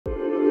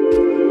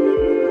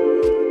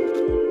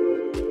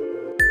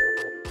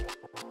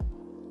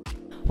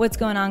What's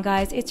going on,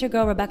 guys? It's your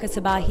girl, Rebecca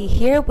Sebahie,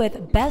 here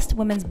with Best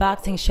Women's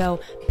Boxing Show,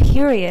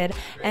 period.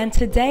 And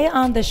today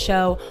on the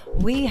show,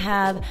 we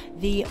have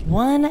the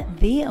one,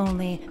 the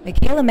only,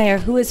 Mikaela Mayer,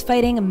 who is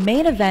fighting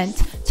main event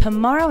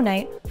tomorrow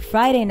night,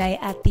 Friday night,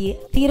 at the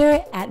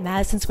theater at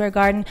Madison Square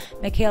Garden.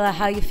 Mikaela,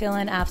 how you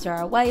feeling after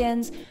our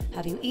weigh-ins?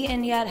 Have you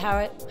eaten yet?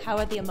 How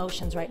are the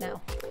emotions right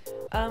now?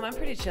 I'm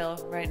pretty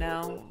chill right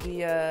now.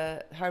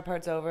 The hard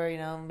part's over,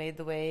 made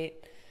the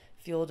weight,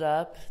 fueled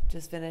up,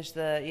 just finished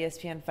the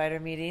ESPN fighter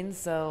meetings,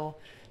 so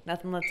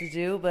nothing left to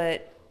do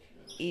but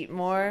eat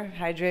more,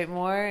 hydrate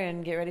more,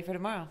 and get ready for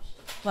tomorrow.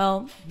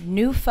 Well,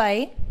 new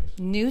fight,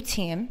 new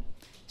team.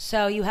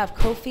 So you have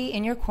Kofi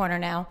in your corner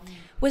now.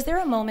 Was there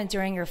a moment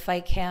during your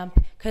fight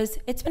camp, because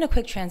it's been a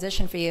quick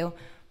transition for you,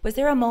 was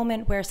there a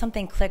moment where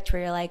something clicked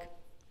where you're like,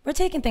 we're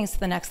taking things to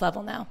the next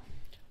level now?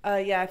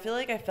 Yeah, I feel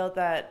like I felt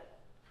that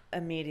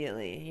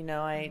immediately.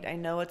 I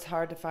know it's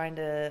hard to find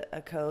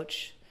a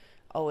coach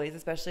always,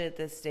 especially at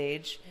this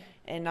stage,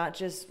 and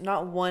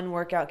not one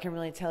workout can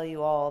really tell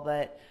you all,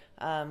 but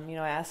I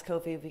asked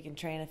Kofi if we can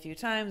train a few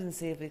times and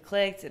see if we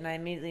clicked, and I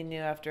immediately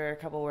knew after a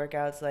couple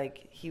workouts,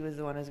 like, he was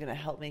the one who's going to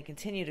help me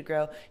continue to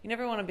grow. You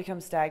never want to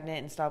become stagnant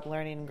and stop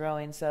learning and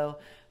growing, so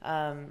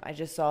I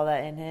just saw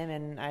that in him,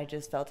 and I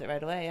just felt it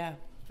right away. Yeah,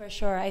 for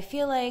sure. I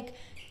feel like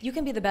you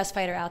can be the best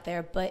fighter out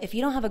there, but if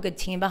you don't have a good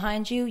team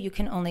behind you, you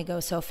can only go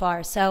so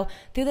far. So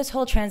through this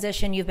whole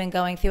transition you've been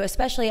going through,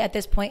 especially at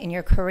this point in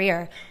your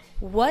career,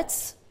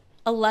 what's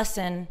a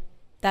lesson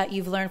that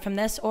you've learned from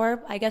this,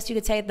 or I guess you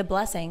could say the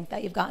blessing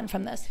that you've gotten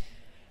from this?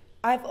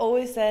 I've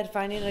always said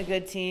finding a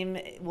good team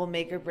will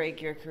make or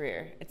break your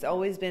career. It's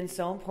always been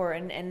so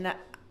important, and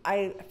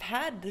I've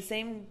had the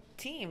same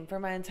team for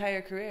my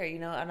entire career,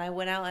 and I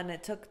went out and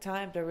it took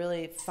time to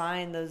really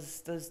find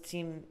those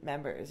team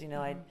members.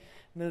 I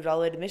moved all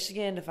the way to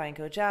Michigan to find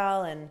Coach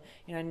Al, and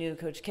I knew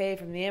Coach K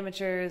from the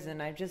amateurs, and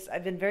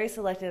I've been very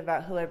selective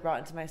about who I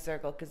brought into my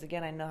circle, because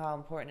again, I know how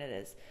important it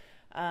is.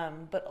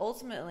 But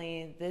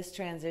ultimately, this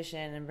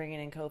transition and bringing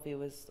in Kofi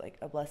was like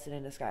a blessing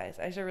in disguise.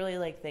 I should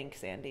really thank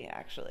Sandy,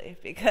 actually,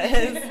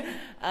 because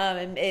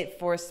and it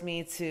forced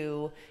me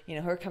to,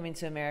 her coming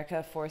to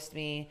America forced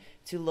me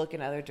to look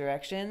in other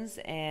directions,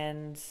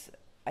 and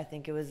I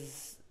think it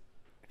was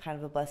kind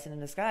of a blessing in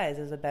disguise.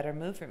 It was a better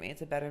move for me.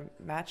 It's a better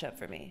matchup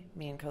for me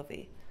and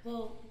Kofi.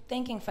 Well,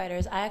 thanking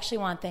fighters, I actually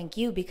want to thank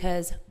you,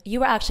 because you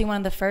were actually one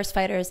of the first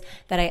fighters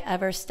that I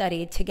ever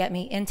studied to get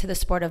me into the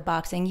sport of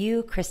boxing.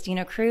 You,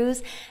 Christina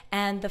Cruz,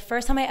 and the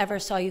first time I ever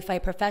saw you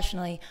fight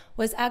professionally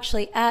was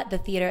actually at the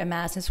theater at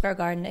Madison Square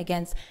Garden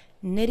against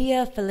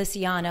Nydia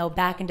Feliciano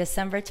back in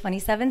December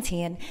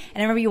 2017. And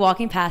I remember you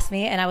walking past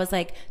me, and I was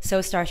like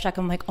so starstruck.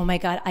 I'm like, oh my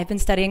God, I've been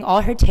studying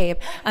all her tape.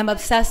 I'm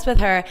obsessed with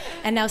her.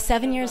 And now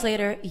 7 years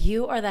later,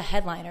 you are the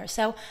headliner.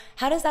 So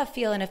how does that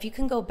feel? And if you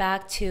can go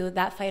back to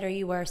that fighter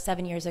you were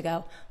 7 years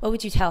ago, what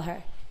would you tell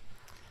her?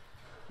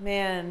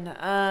 Man,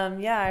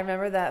 yeah, I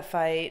remember that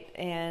fight,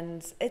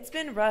 and it's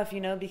been rough,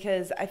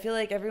 because I feel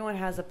like everyone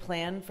has a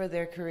plan for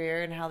their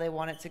career and how they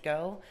want it to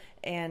go,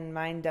 and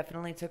mine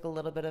definitely took a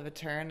little bit of a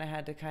turn. I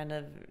had to kind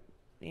of,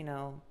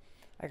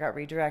 I got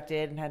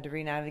redirected and had to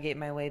re-navigate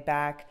my way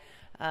back,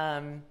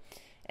 and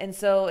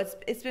so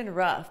it's been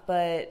rough,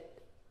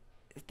 but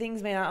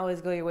things may not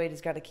always go your way. You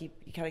gotta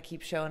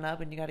keep showing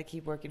up, and you gotta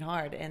keep working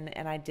hard,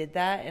 and I did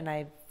that, and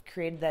I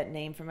created that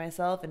name for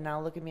myself, and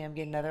now look at me, I'm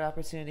getting another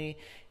opportunity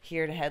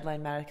here to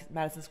headline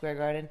Madison Square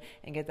Garden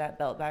and get that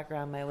belt back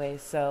around my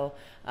waist. So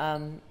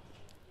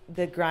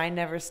the grind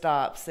never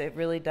stops. It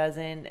really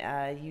doesn't.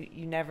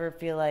 You never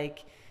feel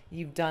like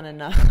you've done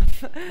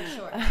enough.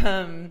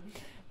 Sure.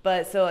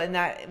 But so,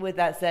 with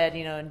that said,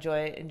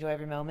 enjoy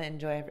every moment,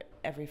 enjoy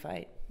every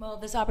fight. Well,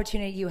 this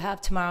opportunity you have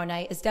tomorrow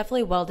night is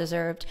definitely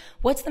well-deserved.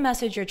 What's the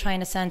message you're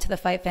trying to send to the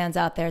fight fans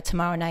out there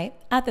tomorrow night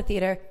at the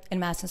theater in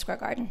Madison Square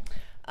Garden?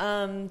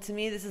 To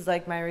me, this is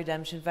like my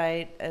redemption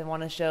fight. I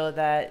want to show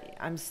that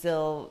I'm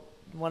still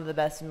one of the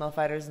best female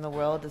fighters in the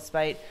world,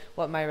 despite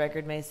what my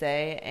record may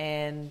say.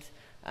 And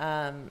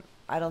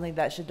I don't think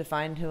that should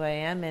define who I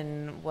am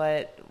and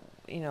where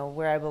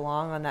I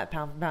belong on that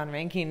pound-for-pound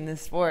ranking in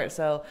this sport.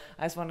 So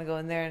I just want to go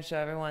in there and show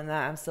everyone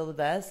that I'm still the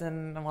best,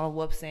 and I want to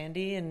whoop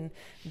Sandy and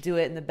do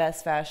it in the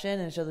best fashion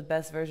and show the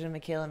best version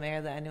of Mikaela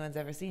Mayer that anyone's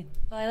ever seen.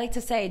 Well, I like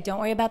to say, don't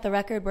worry about the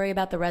record, worry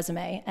about the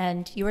resume.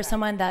 And you are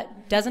someone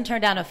that doesn't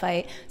turn down a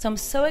fight. So I'm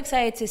so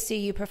excited to see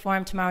you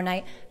perform tomorrow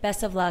night.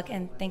 Best of luck,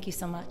 and thank you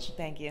so much.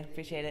 Thank you.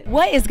 Appreciate it.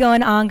 What is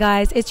going on,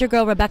 guys? It's your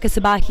girl, Rebecca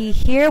Sebahie,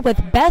 here with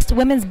Best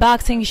Women's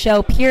Boxing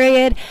Show,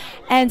 period.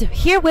 And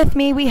here with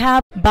me, we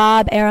have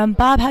Bob Arum.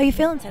 Bob, how are you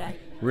feeling today?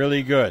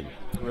 Really good.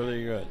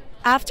 Really good.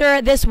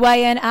 After this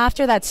weigh-in,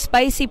 after that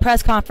spicy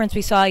press conference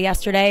we saw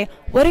yesterday,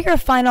 what are your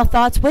final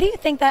thoughts? What do you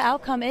think that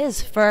outcome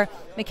is for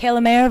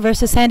Mikaela Mayer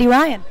versus Sandy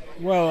Ryan?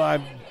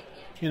 Well,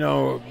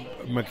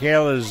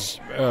 Mikaela's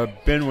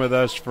been with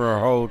us for her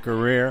whole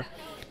career,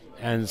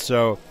 and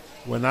so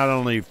we're not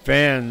only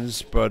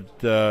fans but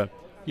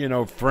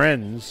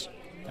friends,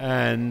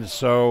 and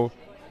so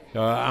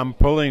I'm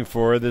pulling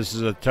for her. This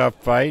is a tough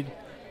fight,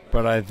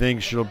 but I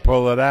think she'll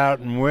pull it out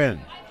and win.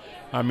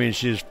 I mean,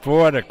 she's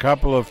fought a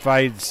couple of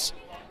fights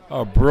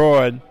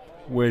abroad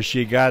where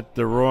she got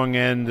the wrong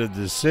end of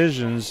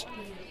decisions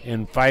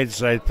in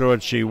fights I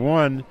thought she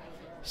won.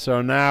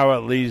 So now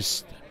at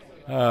least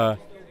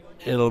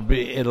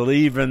it'll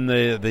even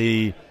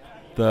the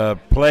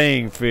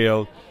playing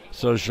field,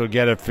 so she'll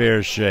get a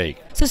fair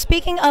shake. So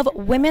speaking of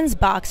women's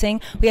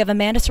boxing, we have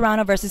Amanda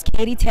Serrano versus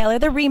Katie Taylor,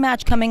 the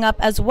rematch coming up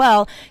as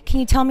well. Can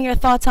you tell me your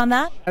thoughts on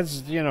that?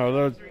 That's,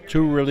 they're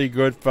two really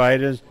good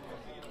fighters.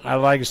 I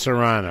like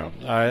Serrano.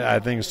 I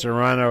think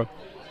Serrano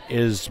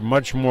is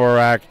much more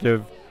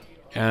active,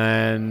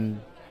 and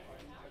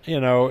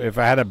if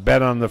I had to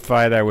bet on the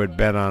fight, I would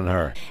bet on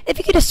her. If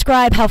you could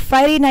describe how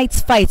Friday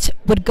night's fights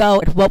would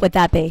go, what would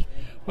that be?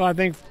 Well, I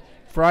think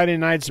Friday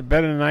night's a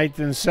better night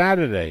than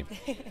Saturday.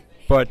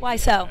 But why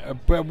so?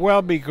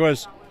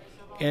 Because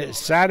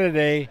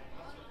Saturday,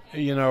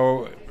 a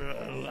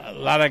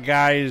lot of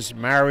guys,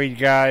 married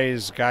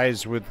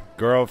guys with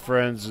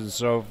girlfriends and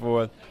so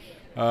forth.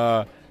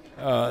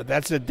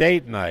 That's a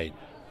date night,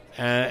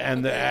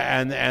 and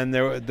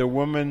the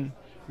woman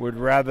would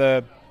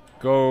rather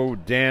go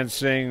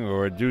dancing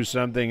or do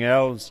something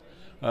else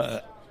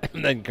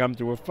than come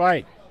to a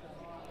fight.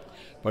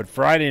 But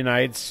Saturday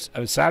nights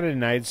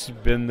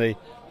have been the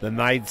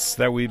nights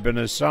that we've been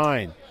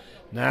assigned.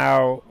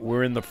 Now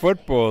we're in the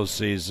football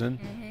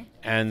season,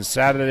 and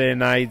Saturday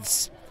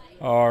nights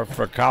are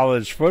for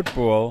college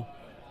football,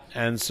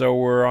 and so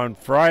we're on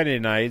Friday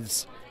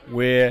nights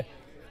where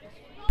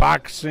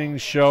boxing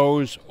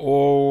shows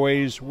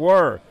always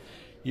were.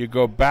 You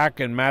go back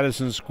in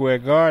Madison Square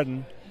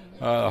Garden,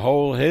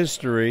 whole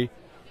history,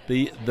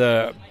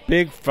 the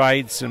big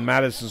fights in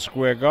Madison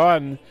Square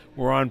Garden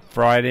were on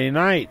Friday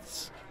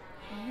nights.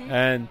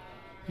 And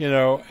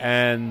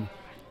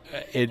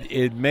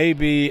it may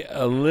be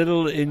a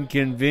little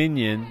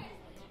inconvenient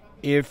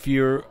if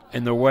you're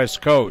in the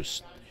West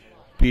Coast,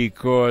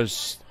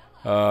 because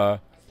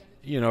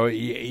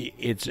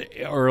it's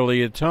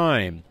earlier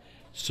time,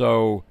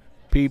 so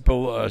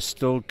people are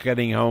still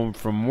getting home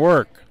from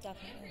work.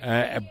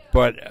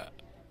 But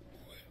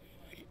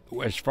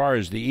as far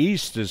as the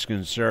East is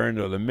concerned,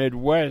 or the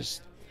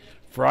Midwest,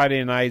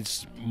 Friday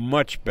night's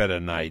much better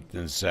night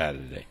than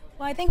Saturday.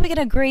 Well, I think we can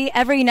agree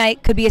every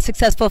night could be a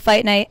successful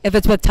fight night if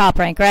it's with Top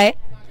Rank, right?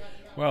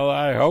 Well,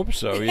 I hope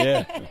so,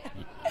 yeah.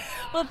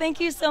 Well,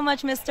 thank you so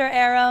much, Mr.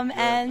 Arum,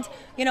 and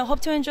hope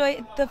to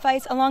enjoy the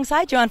fights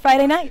alongside you on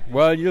Friday night.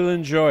 Well, you'll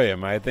enjoy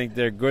them. I think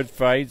they're good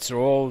fights.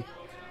 All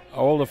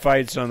the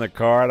fights on the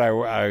card,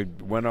 I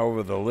went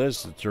over the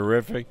list. It's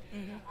terrific.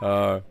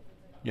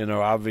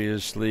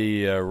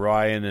 Obviously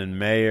Ryan and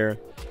Mayer,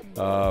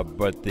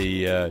 but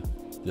the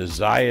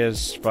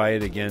Zayas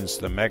fight against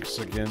the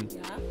Mexican,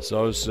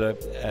 Sosa,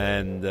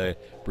 and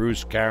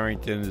Bruce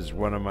Carrington is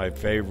one of my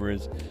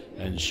favorites,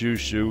 and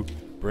Shushu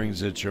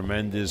brings a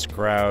tremendous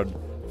crowd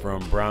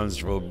from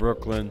Brownsville,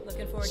 Brooklyn.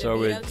 Looking forward to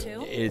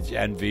Vito, too.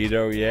 And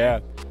Vito, yeah,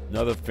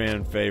 another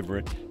fan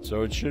favorite.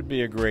 So it should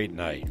be a great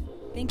night.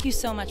 Thank you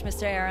so much,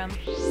 Mr. Arum.